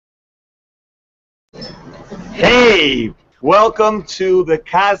Hey, welcome to the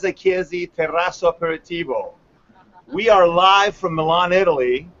Casa Chiesi Terrace Aperitivo. We are live from Milan,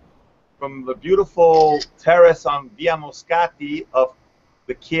 Italy, from the beautiful terrace on Via Moscati of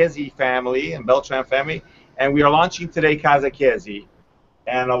the Chiesi family and Beltran family, and we are launching today Casa Chiesi.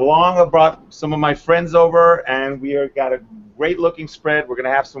 And along I brought some of my friends over, and we are got a great looking spread. We're going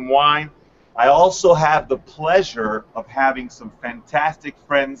to have some wine. I also have the pleasure of having some fantastic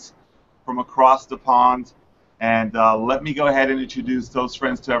friends from across the pond. And let me go ahead and introduce those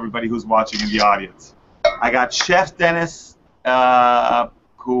friends to everybody who's watching in the audience. I got Chef Dennis,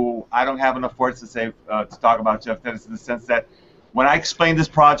 who I don't have enough words to say to talk about Chef Dennis in the sense that when I explained this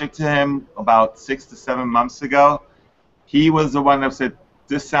project to him about 6 to 7 months ago, he was the one that said,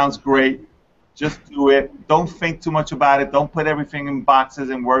 "This sounds great. Just do it. Don't think too much about it. Don't put everything in boxes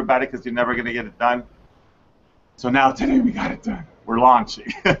and worry about it because you're never going to get it done." So now today we got it done. We're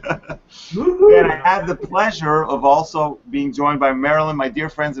launching. And I had the pleasure of also being joined by Marilyn, my dear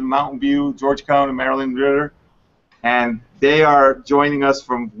friends in Mountain View, George Cohn and Marilyn Ritter. And they are joining us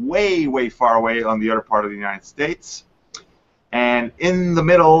from way, way far away on the other part of the United States. And in the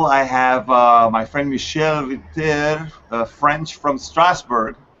middle, I have my friend Michel Ritter, French from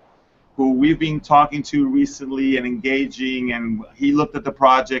Strasbourg, who we've been talking to recently and engaging. And he looked at the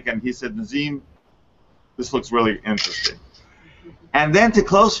project and he said, "Nazim, this looks really interesting." And then to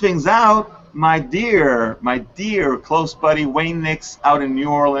close things out, my dear close buddy Wayne Nix out in New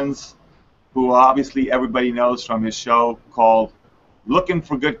Orleans, who obviously everybody knows from his show called Looking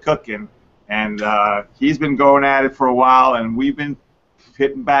for Good Cooking. And he's been going at it for a while, and we've been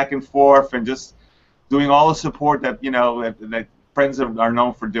hitting back and forth and just doing all the support that, you know, that friends are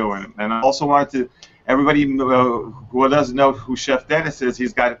known for doing. And I also wanted to, everybody who doesn't know who Chef Dennis is,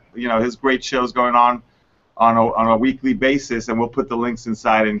 he's got, you know, his great shows going on a weekly basis, and we'll put the links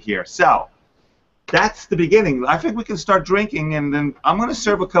inside in here. So that's the beginning. I think we can start drinking, and then I'm going to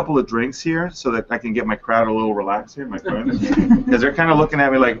serve a couple of drinks here so that I can get my crowd a little relaxed here, my friends, because they're kind of looking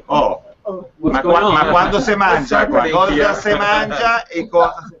at me like, "Oh, ma quando se mangia? Cosa se mangia? E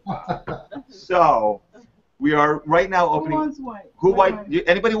cosa se fa?" So we are right now opening. Who wants white? Who white?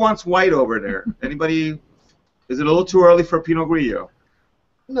 Anybody wants white over there? Anybody? Is it a little too early for Pinot Grillo?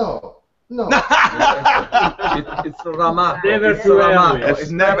 No. It's Ramato. Never too early.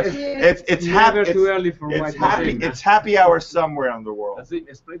 It's never. It's never too early for white. It's happy hour somewhere in the world.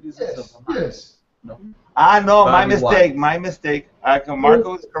 Yes. No, my Barley mistake. white. My mistake.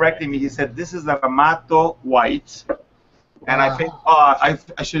 Marco is correcting me. He said this is the Ramato white, and I think I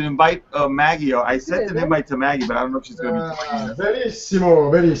should invite Maggie. I sent an invite to Maggie, but I don't know if she's going to be joining us.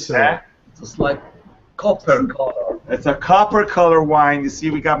 Bellissimo. Eh? It's like copper color. It's a copper color wine. You see,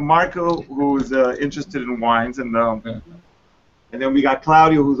 we got Marco, who's interested in wines, and then we got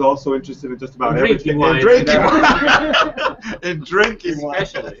Claudio, who's also interested in just about everything. Wine. In drinking wine. In drinking wine.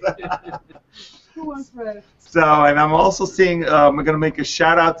 Especially. Who wants red? So, and I'm also seeing, I'm going to make a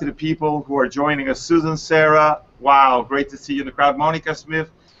shout out to the people who are joining us. Susan Sarah, wow, great to see you in the crowd. Monica Smith,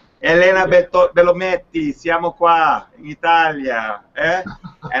 Elena Belometti, siamo qua in Italia. Eh?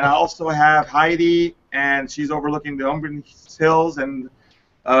 And I also have Heidi, and she's overlooking the Umbrian Hills, and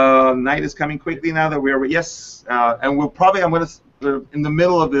night is coming quickly now that we're, yes, and we'll probably, I'm going to, in the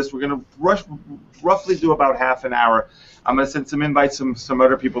middle of this, we're going to roughly do about half an hour. I'm going to send some invites, some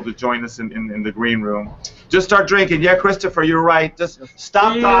other people to join us in the green room. Just start drinking. Yeah, Christopher, you're right. Just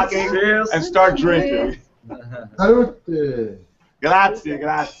stop talking and start drinking. Salute. Grazie. To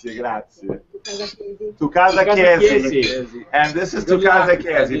Casa Chiesi. And this is to Casa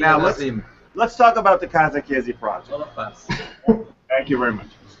Chiesi. Now, let's talk about the Casa Chiesi project. Thank you very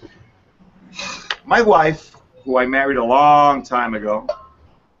much. My wife, who I married a long time ago,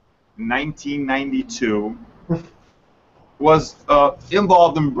 1992, was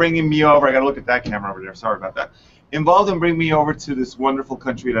involved in bringing me over. I got to look at that camera over there. Sorry about that. Involved in bringing me over to this wonderful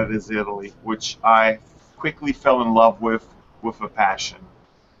country that is Italy, which I quickly fell in love with a passion.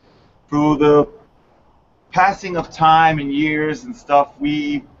 Through the passing of time and years and stuff,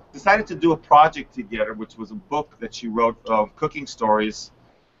 we decided to do a project together, which was a book that she wrote of cooking stories,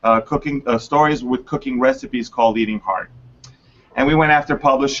 stories with cooking recipes called Eating Heart. And we went after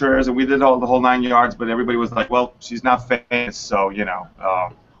publishers, and we did the whole 9 yards, but everybody was like, "Well, she's not famous, so, you know."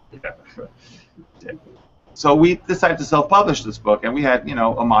 So we decided to self-publish this book, and we had, you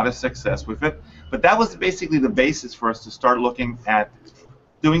know, a modest success with it. But that was basically the basis for us to start looking at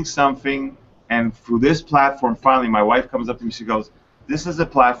doing something. And through this platform, finally, my wife comes up to me, she goes, "This is a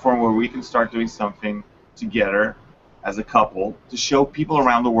platform where we can start doing something together as a couple to show people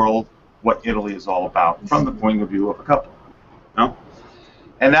around the world what Italy is all about from the point of view of a couple." No?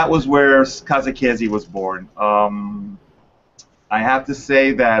 And that was where Casa Chiesi was born. I have to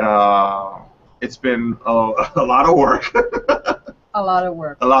say that it's been a lot of work. A lot of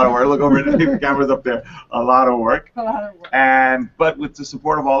work. A lot of work. Look over the cameras up there. A lot of work. A lot of work. But with the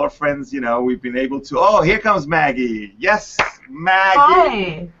support of all our friends, you know, we've been able to. Oh, here comes Maggie. Yes,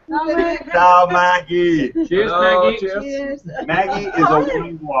 Maggie. Hi. Ciao, Maggie. Cheers, Hello, Maggie. cheers. Maggie is a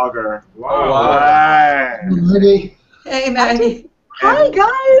wine blogger. Wow. Right. Ready? Hey, Maggie. Hi,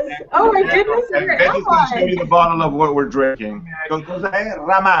 guys. Oh, my goodness. And You're Betty's going to show you the bottle of what we're drinking. Cos'è?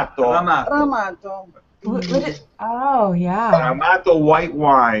 Ramato. Rama. Ramato. Oh, yeah. Ramato white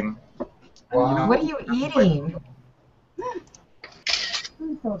wine. Wow. What are you eating?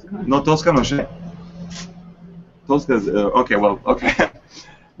 No, Tosca non c'è. Tosca's, okay, well, okay.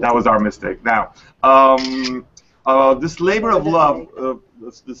 That was our mistake. Now, this labor of love,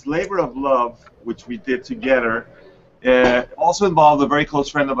 which we did together, also involved a very close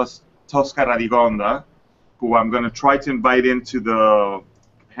friend of us, Tosca Radigonda, who I'm going to try to invite into the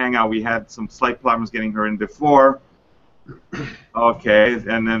hangout. We had some slight problems getting her in before. Okay,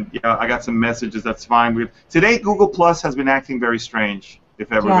 and then yeah, I got some messages. That's fine. Today, Google Plus has been acting very strange.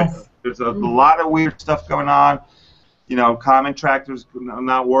 If ever, Yes. there's a lot of weird stuff going on. You know, comment trackers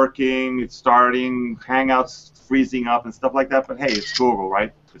not working. It's starting. Hangouts freezing up and stuff like that. But hey, it's Google,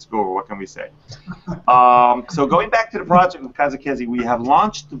 right? It's Google. What can we say? So going back to the project with Casa Chiesi, we have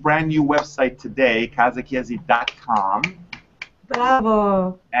launched the brand new website today, casachiesi.com.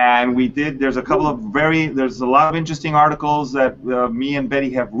 Bravo. And we did. There's a lot of interesting articles that me and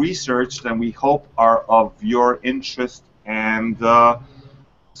Betty have researched, and we hope are of your interest and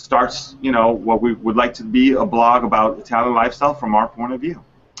starts, you know, what we would like to be a blog about Italian lifestyle from our point of view.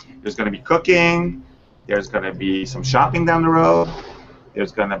 There's going to be cooking. There's going to be some shopping down the road.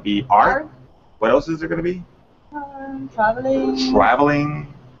 There's going to be art. What else is there going to be? Traveling.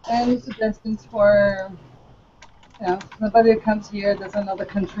 Traveling. And suggestions for, you know, somebody that comes here, there's another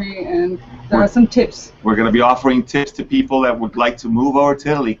country, and there are some tips. We're going to be offering tips to people that would like to move over to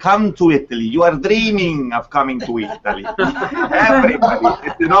Italy. Come to Italy. You are dreaming of coming to Italy. Everybody,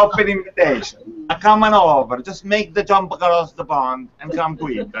 it's an open invitation. Come on over. Just make the jump across the pond and come to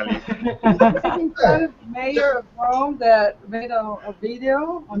Italy. The mayor of Rome that made a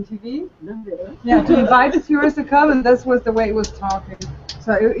video on TV. Yeah, to invite the tourists to come, and this was the way it was talking.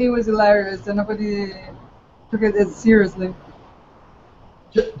 So it was hilarious, and nobody took it as seriously.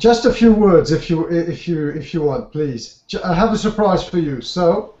 Just a few words, if you want, please. I have a surprise for you.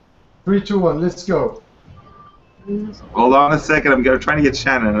 So, 3, 2, 1, let's go. Hold on a second. I'm trying to get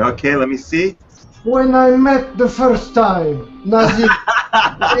Shannon. Okay, let me see. When I met the first time, Nazim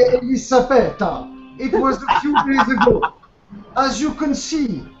and Elisabetta, it was a few days ago. As you can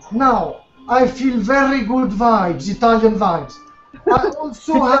see, now I feel very good vibes, Italian vibes. I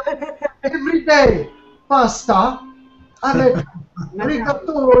also have every day pasta avec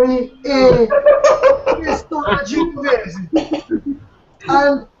rigatoni e pesto genovese.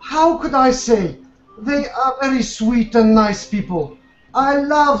 And how could I say? They are very sweet and nice people. I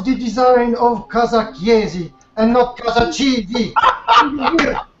love the design of Casa Chiesi and not Casa Chiesi.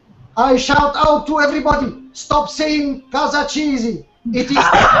 I shout out to everybody, stop saying Casa Chiesi. It is...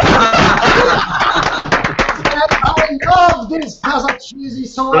 And I love this Casa Chiesi,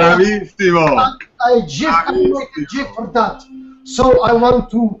 so Bravissimo. I make a gif for that. So I want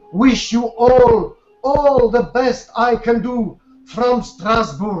to wish you all the best I can do from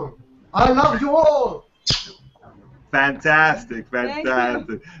Strasbourg. I love you all. Fantastic,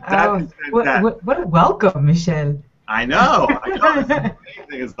 fantastic. Oh, That is fantastic. what a welcome, Michelle. I know. It's amazing.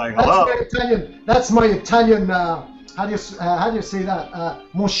 It's like, hello. That's my Italian. How do you say that?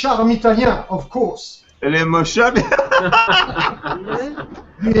 Mon charme italien, of course. L'emotion.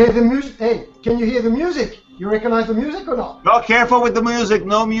 You hear the music? Hey, can you hear the music? You recognize the music or not? No, careful with the music.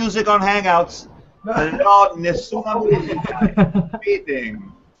 No music on Hangouts. No, nessuna musica.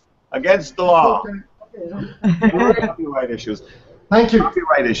 Beating. Against the law. Copyright issues. Thank you.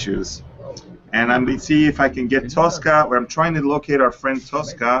 Copyright issues. And I'm going to see if I can get Tosca, where I'm trying to locate our friend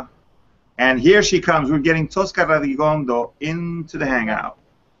Tosca. And here she comes. We're getting Tosca Radigonda into the Hangout.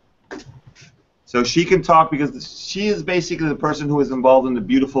 So she can talk because she is basically the person who is involved in the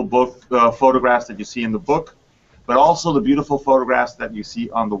beautiful book photographs that you see in the book, but also the beautiful photographs that you see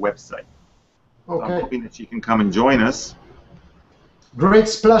on the website. So I'm hoping that she can come and join us. Great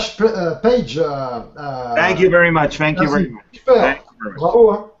splash page. Thank you very much. Thank you very much. Thank you very much.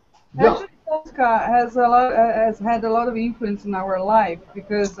 Bravo. Yeah. Actually, Tosca has had a lot of influence in our life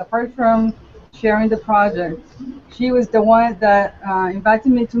because apart from sharing the project, she was the one that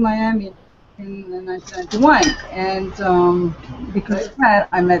invited me to Miami in 1991, and because of that,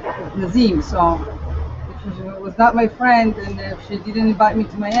 I met Nazim. So if she was not my friend, and if she didn't invite me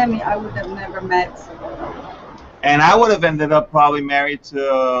to Miami, I would have never met. And I would have ended up probably married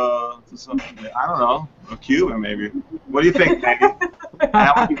to some, I don't know, a Cuban maybe. What do you think, Maggie?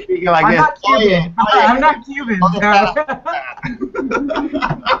 I would be speaking like I'm this. not Cuban. I'm not Cuban.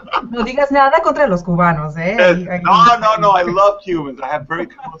 No digas nada contra los cubanos, eh? No, I love Cubans. I have very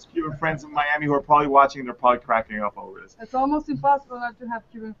close Cuban friends in Miami who are probably watching. They're probably cracking up over this. It's almost impossible not to have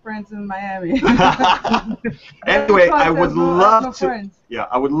Cuban friends in Miami. Anyway, I would love to. Friends. Yeah,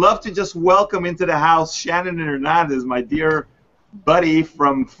 I would love to just welcome into the house Shannon Hernandez, my dear buddy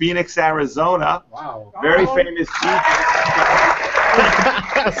from Phoenix, Arizona. Wow. Very famous DJ.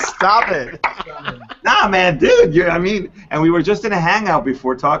 Stop it. Nah, man, dude. And we were just in a hangout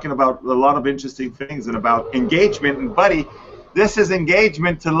before talking about a lot of interesting things and about engagement. And, buddy, this is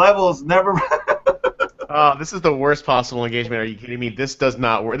engagement to levels never. Oh, this is the worst possible engagement. Are you kidding me? This does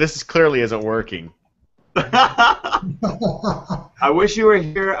not work. This clearly isn't working. I wish you were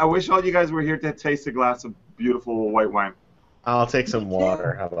here. I wish all you guys were here to taste a glass of beautiful white wine. I'll take some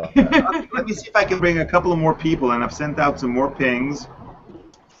water. How about that? Let me see if I can bring a couple of more people, and I've sent out some more pings.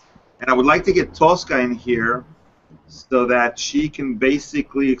 And I would like to get Tosca in here so that she can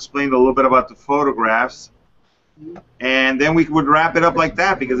basically explain a little bit about the photographs. And then we would wrap it up like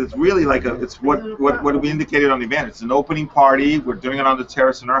that, because it's really like it's what we indicated on the event. It's an opening party. We're doing it on the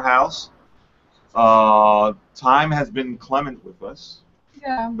terrace in our house. Time has been clement with us.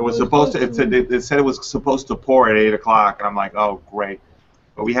 Yeah. It was supposed to. It said it was supposed to pour at 8 o'clock, and I'm like, oh great.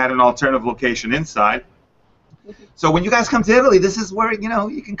 But we had an alternative location inside. So when you guys come to Italy, this is where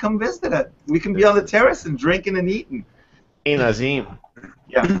you can come visit it. We can be on the terrace and drinking and eating. Hey, Nazim.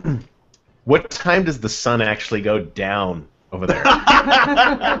 Yeah. What time does the sun actually go down over there?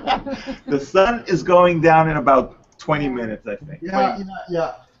 The sun is going down in about 20 minutes, I think.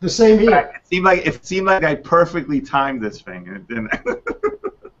 Yeah. The same here. It seemed like I perfectly timed this thing, and it didn't.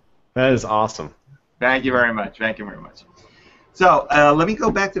 That is awesome. Thank you very much. Thank you very much. So let me go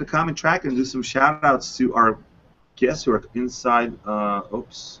back to the comment track and do some shout-outs to our guests who are inside.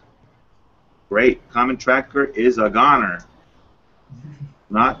 Oops. Great. Comment tracker is a goner.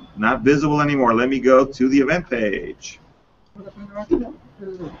 Not visible anymore. Let me go to the event page.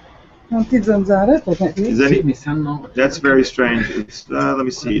 That's very strange. It's, let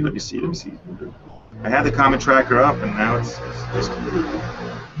me see. I had the comment tracker up, and now it's just.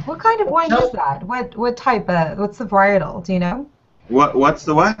 What kind of wine is that? What type? What's the varietal? Do you know? What's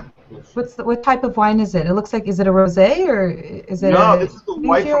the what? What type of wine is it? It looks like, is it a rosé or is it? No, this is the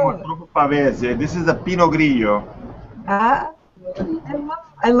white from Grupo Pavese. This is a Pinot Grillo. Ah,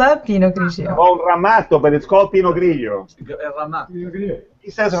 I love Pinot Grigio. Oh, Ramato, but it's called Pinot Grillo. Ramato. He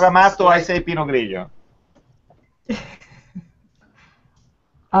says Ramato, I say Pinot Grillo.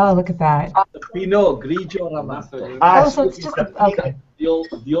 Oh, look at that. Pinot Grigio Ramato. Ah, So it's just okay. The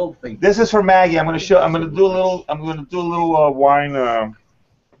old thing. This is for Maggie. I'm gonna do a little wine.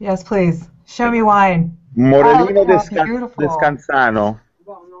 Yes, please. Show me wine. Morellino beautiful. Descansano.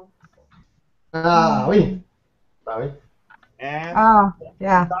 Ah, oui. Ah, oui. And Oh,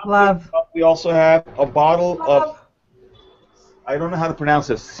 yeah, love. we also have a bottle of, I don't know how to pronounce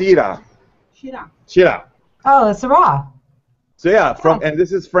it, Syrah. Syrah. Oh, it's a raw. So yeah, and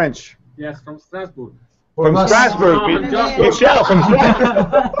this is French. Yes, from Strasbourg. From Strasbourg. Michelle from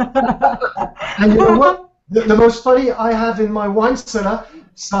Strasbourg. And you know what? The most funny, I have in my wine cellar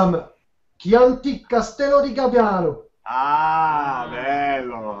some Chianti Castello di Gabbiano. Ah,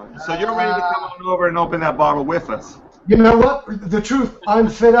 bello. So you're ready to come on over and open that bottle with us. You know what? The truth, I'm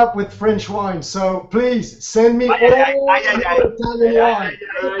fed up with French wine, so please send me all Italian wine.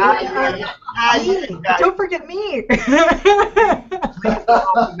 Don't forget me.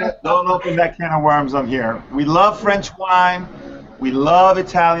 Don't open that can of worms on here. We love French wine. We love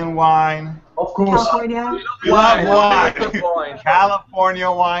Italian wine. Of course. California. We love wine. California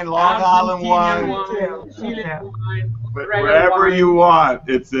wine, Long Island wine. Chile Yeah. wine. But wherever you want,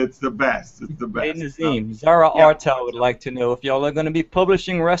 it's the best. It's the best. Hey Nazim, Zara Yeah. Artel would like to know if y'all are going to be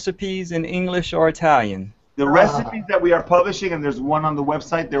publishing recipes in English or Italian. The recipes that we are publishing, and there's one on the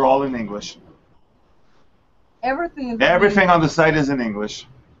website, they're all in English. Everything on the site is in English.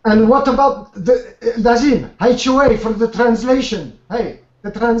 And what about the Nazim, HOA for the translation? Hey,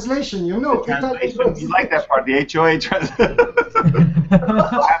 the translation, you know. Translation, you like that part, the HOA translation.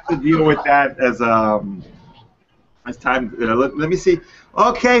 I have to deal with that as time. Let me see.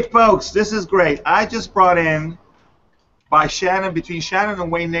 Okay, folks, this is great. I just brought in, between Shannon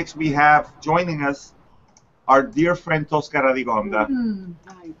and Wayne Nix, we have joining us our dear friend Tosca Radigonda.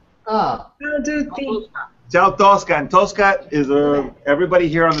 Ah, Ciao tutti. Ciao Tosca, and Tosca is everybody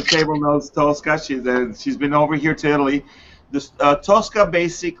here on the table knows Tosca. She's been over here to Italy. Tosca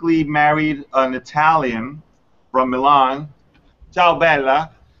basically married an Italian from Milan. Ciao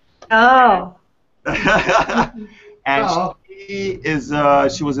Bella. Oh. And Oh.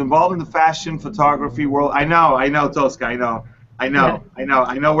 she was involved in the fashion photography world. I know Tosca. I know.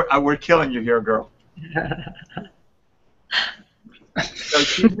 We're killing you here, girl. So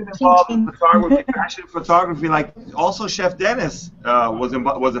she's been involved in photography, fashion photography. Like also, Chef Dennis was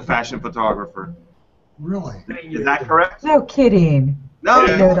a fashion photographer. really? Is that correct? No kidding. No, I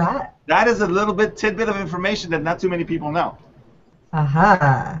didn't know that. that is a little bit tidbit of information that not too many people know.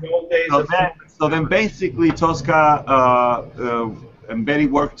 Aha. The old days So of then basically Tosca and Betty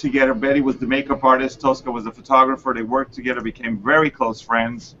worked together. Betty was the makeup artist. Tosca was the photographer. They worked together, became very close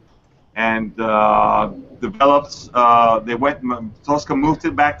friends, and developed. Tosca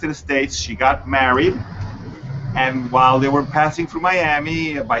moved back to the States. She got married, and while they were passing through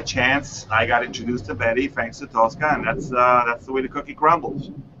Miami, by chance, I got introduced to Betty thanks to Tosca, and that's the way the cookie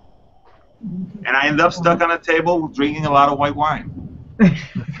crumbles. And I ended up stuck on a table drinking a lot of white wine.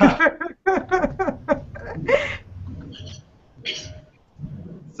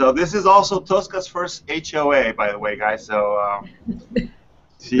 So this is also Tosca's first HOA, by the way, guys. So I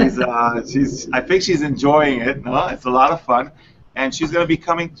think she's enjoying it. No, it's a lot of fun, and she's going to be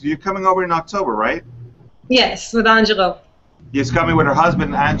coming. You're coming over in October, right? Yes, with Angelo. She's coming with her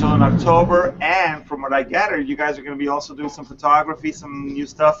husband Angelo in October, and from what I gather, you guys are going to be also doing some photography, some new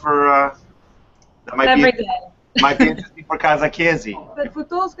stuff for that Every day. might be interesting for Casa Chiesi. But for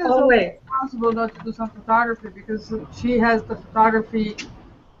Tosca, it's Always. always possible not to do some photography because she has the photography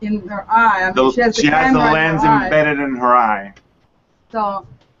in her eye. I mean, she has the camera lens in her eye. embedded in her eye. So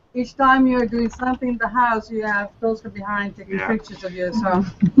each time you're doing something in the house, you have Tosca behind taking Yeah. pictures of you. So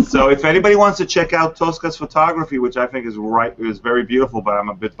So if anybody wants to check out Tosca's photography, which I think is very beautiful, but I'm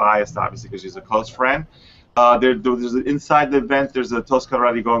a bit biased, obviously, because she's a close friend. There's inside the event. There's a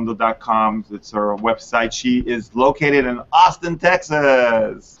toscaradigonda.com. It's her website. She is located in Austin,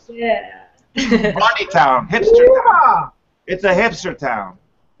 Texas. Yeah. Party town, hipster town. It's a hipster town.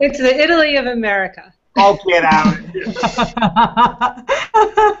 It's the Italy of America. Oh, get out!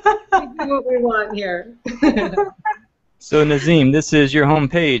 We do what we want here. So Nazim, this is your home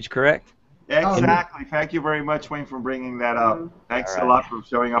page, correct? Exactly. Thank you very much, Wayne, for bringing that up. Thanks a lot for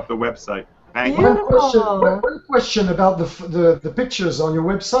showing up the website. Thank you. One question about the pictures on your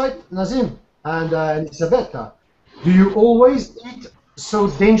website, Nazim and Elisabetta. Do you always eat so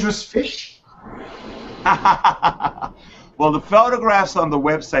dangerous fish? Well, the photographs on the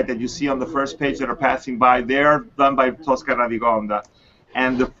website that you see on the first page that are passing by, they're done by Tosca Radigonda.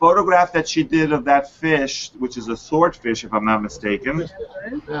 And the photograph that she did of that fish, which is a swordfish, if I'm not mistaken.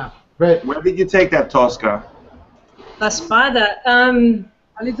 Yeah, great. Where did you take that, Tosca? La Spada,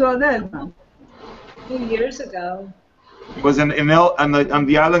 L'isola d'Elba. 2 years ago. It was on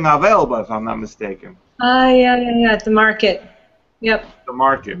the island of Elba, if I'm not mistaken. Yeah, at the market. Yep. The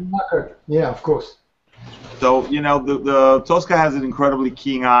market. Yeah, of course. So, you know, the Tosca has an incredibly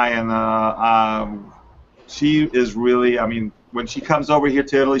keen eye, and she is really, I mean, when she comes over here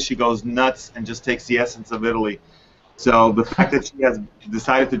to Italy, she goes nuts and just takes the essence of Italy. So the fact that she has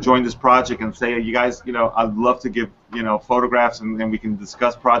decided to join this project and say, you guys, you know, I'd love to give, you know, photographs and we can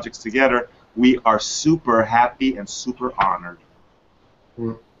discuss projects together, we are super happy and super honored.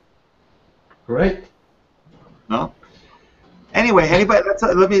 Great. No? Anyway, anybody?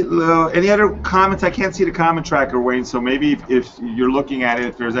 Any other comments? I can't see the comment tracker, Wayne. So maybe if you're looking at it,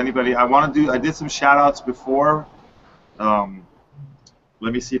 if there's anybody, I did some shout outs before. Let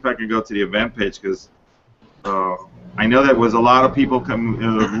me see if I can go to the event page because I know there was a lot of people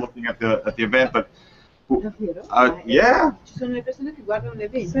looking at the event, but yeah.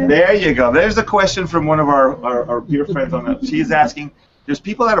 There you go. There's a question from one of our dear friends on that. She's asking. There's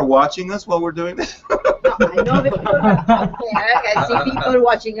people that are watching us while we're doing this. I know the people I see people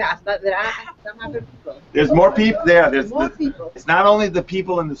watching us, but there are some other people. There's more people there. There's more people. It's not only the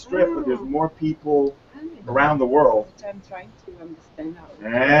people in the strip, but there's more people around the world. I'm trying to understand how.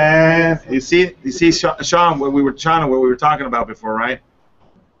 And you see, Sean, what we were talking about before, right?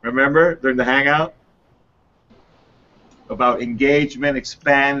 Remember during the hangout about engagement,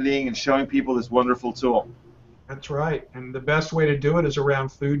 expanding, and showing people this wonderful tool. That's right, and the best way to do it is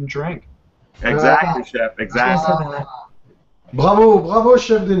around food and drink. Exactly, Chef. Exactly. Bravo,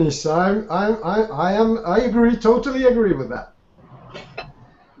 Chef Denis. I totally agree with that.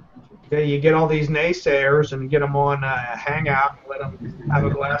 Okay, you get all these naysayers and get them on a hangout and let them have a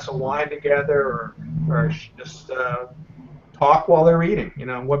glass of wine together, or just talk while they're eating. You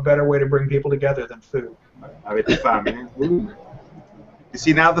know, what better way to bring people together than food? Avete fame? You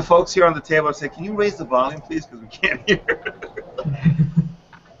see, now the folks here on the table are saying, can you raise the volume, please, because we can't hear.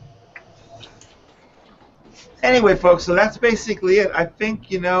 Anyway, folks, so that's basically it. I think,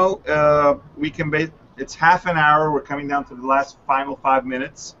 you know, we can it's half an hour. We're coming down to the last final 5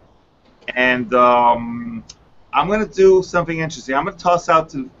 minutes. And I'm going to do something interesting. I'm going to toss out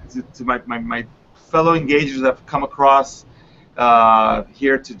to my fellow engagers that have come across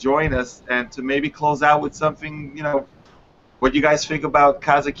here to join us and to maybe close out with something, you know, what you guys think about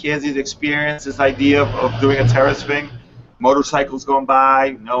Casa Chiesi's experience, this idea of doing a terrace thing, motorcycles going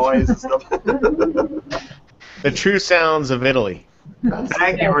by, noise and stuff. The true sounds of Italy.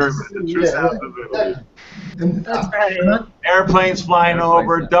 Thank you very much. The true sounds of Italy. That's right. Airplanes flying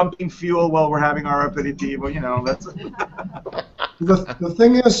over, dumping fuel while we're having our aperitivo. You know, that's. The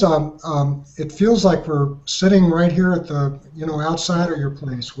thing is, it feels like we're sitting right here at the, you know, outside of your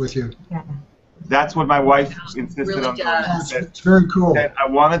place with you. Yeah. That's what my wife insisted Really on doing. does. She said, It's very cool. I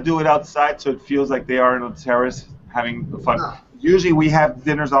want to do it outside so it feels like they are on the terrace having fun. Usually we have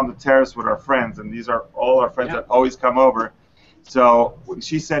dinners on the terrace with our friends, and these are all our friends that always come over. So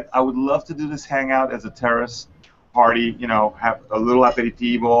she said, I would love to do this hangout as a terrace party, you know, have a little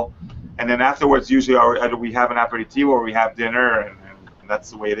aperitivo, and then afterwards usually either we have an aperitivo or we have dinner, and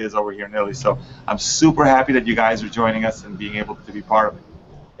that's the way it is over here in Italy. So I'm super happy that you guys are joining us and being able to be part of it.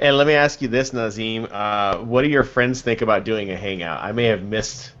 And let me ask you this, Nazim. What do your friends think about doing a hangout? I may have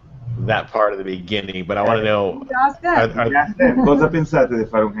missed that part of the beginning, but I want to know. Cosa pensate di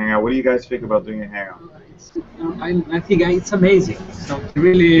fare un hangout? What do you guys think about doing a hangout? I think it's amazing. So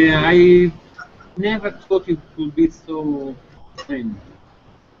really, I never thought it would be so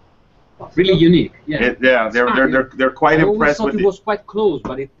really unique. Yeah, They're quite I always impressed thought with it was quite close,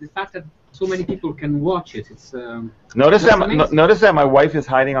 but the fact that so many people can watch it, it's. Notice that's that amazing. notice that my wife is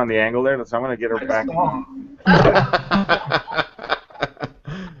hiding on the angle there, so I'm going to get her back.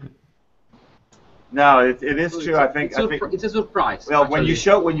 No, it is true. I think it's a surprise. Well,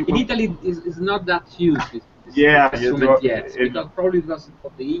 actually. In Italy, is not that huge. Probably because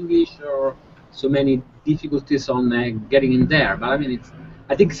of the English or so many difficulties on getting in there. But I mean,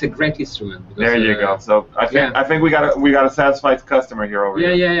 I think it's a great instrument. Because, there you go. So I think we got a satisfied customer here over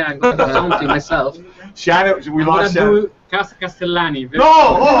here. Yeah. I'm going to do something myself. Shannon, we lost Shannon. Do Casa Castellani. No!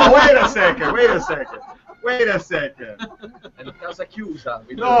 Oh, wait a second. And Casa Chiusa.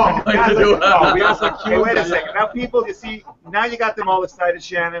 No, wait a second. Now people, you see, now you got them all excited,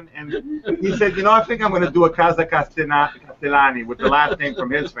 Shannon, and he said, you know, I think I'm going to do a Casa Castellani with the last name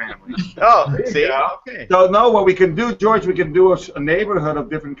from his family. Oh, see? Okay. So, no, what we can do, George, we can do a neighborhood of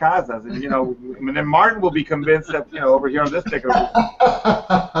different casas, and, you know, and then Martin will be convinced that, you know, over here on this particular.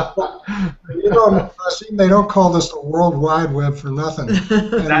 You know, they don't call this the World Wide Web for nothing.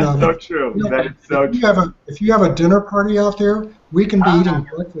 And, that's so true. You know, that is so true. If you have a dinner party out there, we can be eating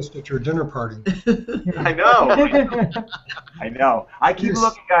breakfast at your dinner party. I know. I know. I keep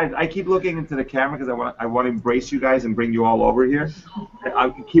looking, guys. I keep looking into the camera because I want to embrace you guys and bring you all over here. I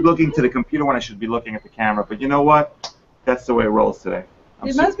keep looking to the computer when I should be looking at the camera. But you know what? That's the way it rolls today.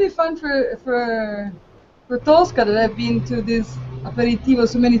 It must be fun for Tosca that I've been to this aperitivo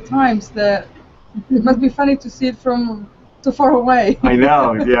so many times that it must be funny to see it from so far away. I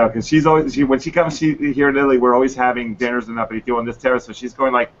know, yeah, because she's always when she comes here in Italy, we're always having dinners and aperitivo on this terrace, so she's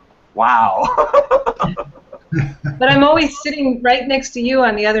going like, wow. But I'm always sitting right next to you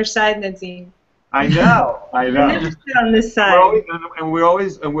on the other side, Nazim. I know. I never sit on this side. We're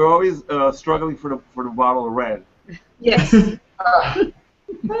always struggling for the bottle of red. Yes.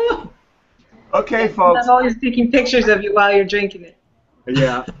 Okay, folks. I'm always taking pictures of you while you're drinking it.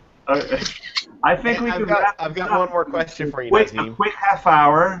 Yeah. I think I've got one more question for you, Nazim. A quick half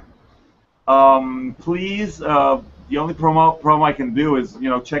hour. Please, the only promo I can do is, you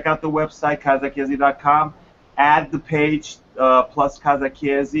know, check out the website, casachiesi.com, add the page plus Casa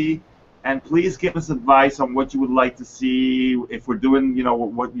Chiesi, and please give us advice on what you would like to see, if we're doing, you know,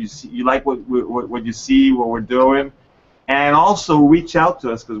 what you see, you like what you see, what we're doing. And also reach out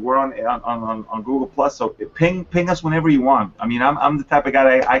to us because we're on Google Plus. So ping us whenever you want. I mean, I'm the type of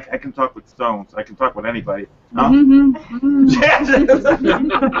guy I can talk with stones. I can talk with anybody. Huh?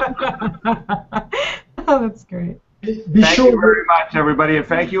 Oh, that's great. Thank you very much, everybody, and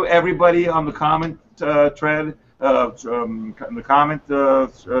thank you everybody on the comment thread, the comment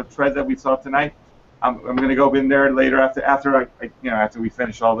thread that we saw tonight. I'm going to go in there later after we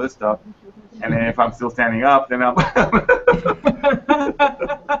finish all this stuff. And then if I'm still standing up, then I'm...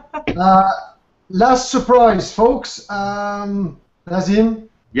 Last surprise, folks. Nazim?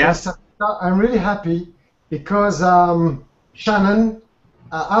 Yes? I'm really happy because Shannon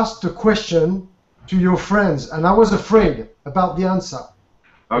asked a question to your friends, and I was afraid about the answer.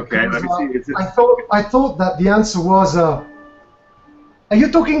 Okay, Because, let me see. I thought that the answer was, are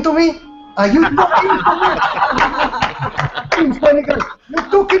you talking to me? Are you talking to me? Funny guy, you're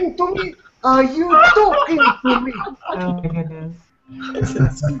talking to me? Are you talking to me? Oh my goodness.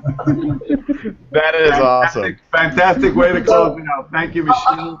 That is awesome. Fantastic way to close it out. Thank you,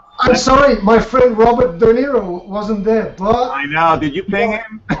 Michelle. I'm sorry, my friend Robert De Niro wasn't there, but I know. Did you ping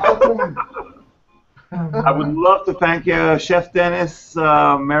him? I would love to thank Chef Dennis,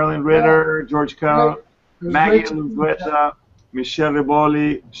 Marilyn Ritter, George Cohn, Maggie Luzueta, Michelle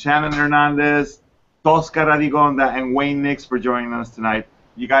Riboli, Shannon Hernandez, Tosca Radigonda, and Wayne Nix for joining us tonight.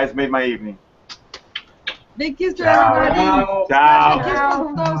 You guys made my evening. Big kiss to everybody. Ciao.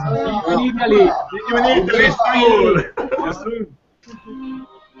 In Italy. See you in Italy soon.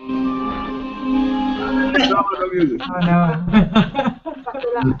 Oh no.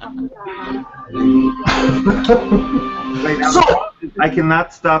 Wait, now, I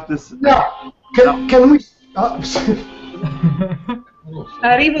cannot stop this. no, can we?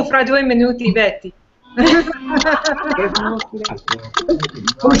 Arrivo fra 2 minuti, Betty.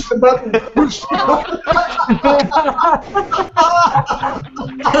 Push the button. Push the button.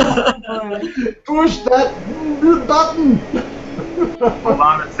 Push that button. Hold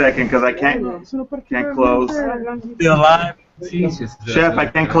on a second, because I can't close. Still alive. Jesus. Chef, I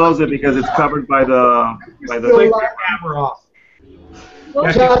can't close it because it's covered by the Click the camera off.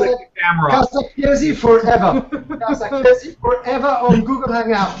 Click the camera off. Casa Chiesi forever. Casa Chiesi forever on Google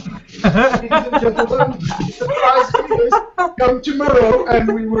Hangout. Ladies and gentlemen, surprise viewers, come tomorrow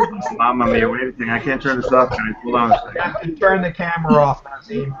and we will be. Mamma mia, wait a second. I can't turn this off, guys. Hold on a You second. have to turn the camera off,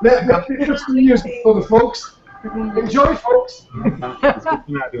 Nazim. Let me put some music for the folks. Enjoy, folks.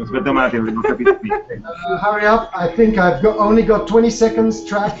 Aspetta un attimo, non capisco niente. Hurry up. I think I've only got 20 seconds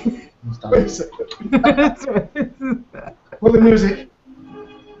track. 20 seconds. For the music.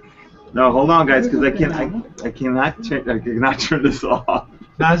 No, hold on, guys, because I cannot turn this off.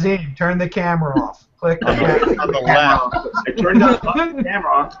 Nazim, turn the camera off. Click the camera. On the left. I turned the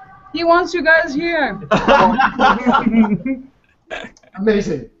camera off. He wants you guys here.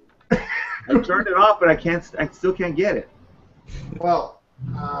 Amazing. I turned it off, but I still can't get it. Well,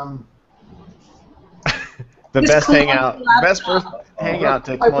 The best hangout, best first hangout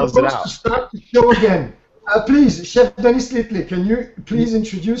to close it I propose to out. start the show again. Please, Chef Denis Little, can you please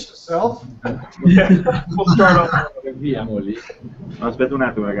introduce yourself? Yeah, we'll start off. No, aspetta un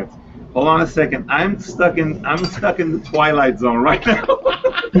attimo, ragazzi. Hold on a second. I'm stuck in the Twilight Zone right now.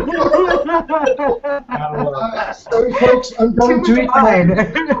 Sorry, folks, I'm going to eat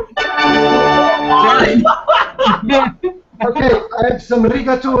Okay, I have some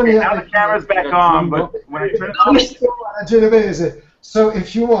rigatoni. Now the camera's back on, but when I turn it on, Genovese. So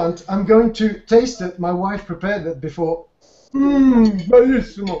if you want, I'm going to taste it. My wife prepared it before.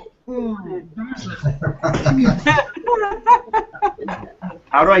 Bellissimo.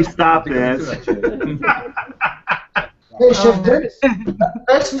 how do I stop this? Hey, Chef Dennis,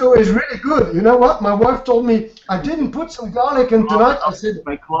 pesto is really good. You know what? My wife told me I didn't put some garlic in tonight. I said, If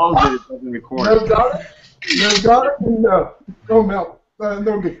I close it, it doesn't record. no garlic? No garlic? No. No milk.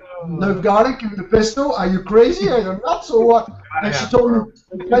 No garlic in the pesto? Are you crazy? Are you nuts or what? And she told me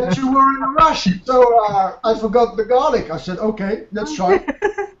that you were in a rush, so I forgot the garlic. I said, okay, let's try it.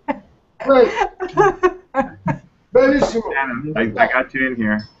 Great. Bellissimo. I got you in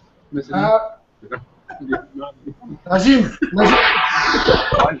here. Nazim,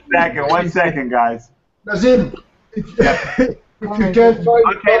 One second, guys. Nazim, if you can't find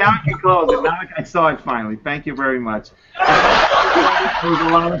Okay, now I can close it. Now I saw it finally. Thank you very much. It was a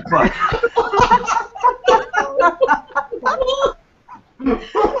lot of fun.